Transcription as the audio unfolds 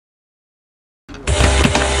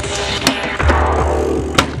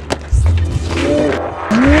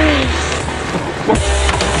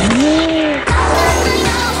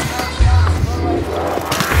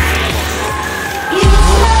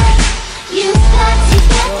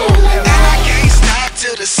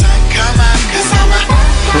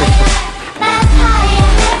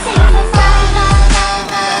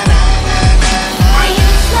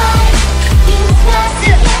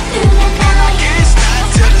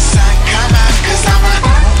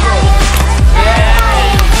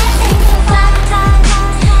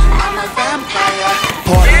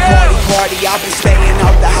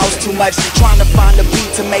much. Trying to find a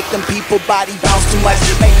beat to make them people body bounce too much.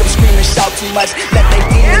 Make them scream and shout too much. Let their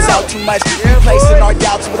demons out too much. Replacing our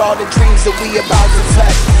doubts with all the dreams that we about to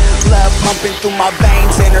touch. Blood pumping through my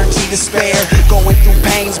veins, energy to spare. Going through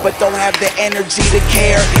pains but don't have the energy to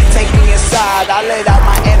care. Take me inside, I let out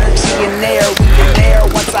my energy in there. We in there,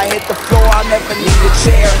 once I hit the floor I'll never need a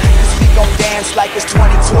chair. Cause we gon' dance like it's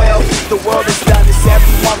 2012. The world is done, it's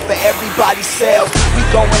everyone for everybody's self. We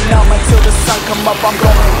going numb until the sun come up, I'm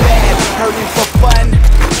going bad. Hurting for fun,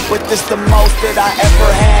 but this the most that I ever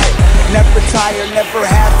had. Never tired, never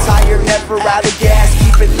half tired, never out of gas.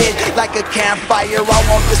 Keep it lit like a campfire, I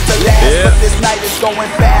want this to last. But this night is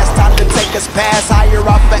going fast, time to take us past higher.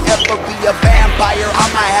 I'll forever be a vampire, I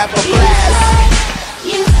might have a blast.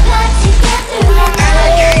 You've got to get through the night. And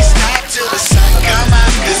I can't stop till the sun come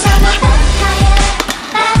up, cause I'm a vampire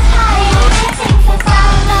waiting for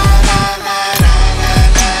fire.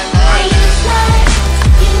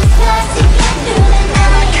 You've got to get through the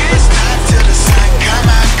night. I can't stop till the sun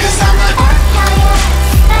come up, cause I'm a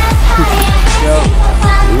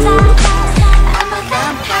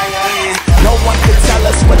no one can tell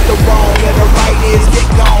us what the wrong or the right is. Get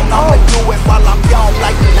gone, I'ma do it while I'm young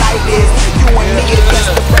like the night is. You and me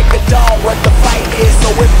against the break of dawn, what the fight is. So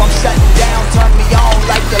if I'm shutting down, turn me on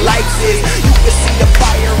like the lights is. You can see the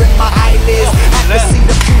fire in my eyelids. I can see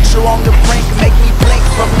the future on the brink, make me blink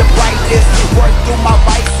from the brightness. Work through my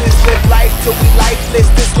vices, live life till we lifeless.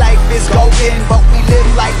 This life is golden, but we live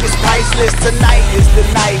like it's priceless. Tonight is the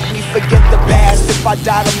night, we forget the past. If I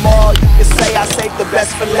die tomorrow, you can say I saved the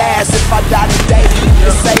best for last. If I die today, you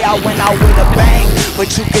can say I went out with a bang.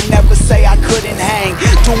 But you can never say I couldn't hang.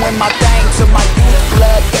 Doing my thing till my youth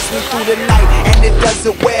blood gets me through the night, and it does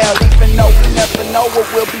it well. Even though we never know what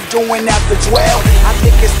we'll be doing after 12. I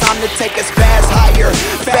think it's time to take us fast, higher,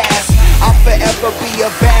 fast. I'll forever be a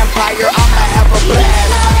vampire, I'ma have a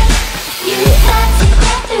blast. You've got to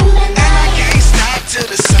get through the night. And I can't stop till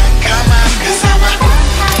the sun come up.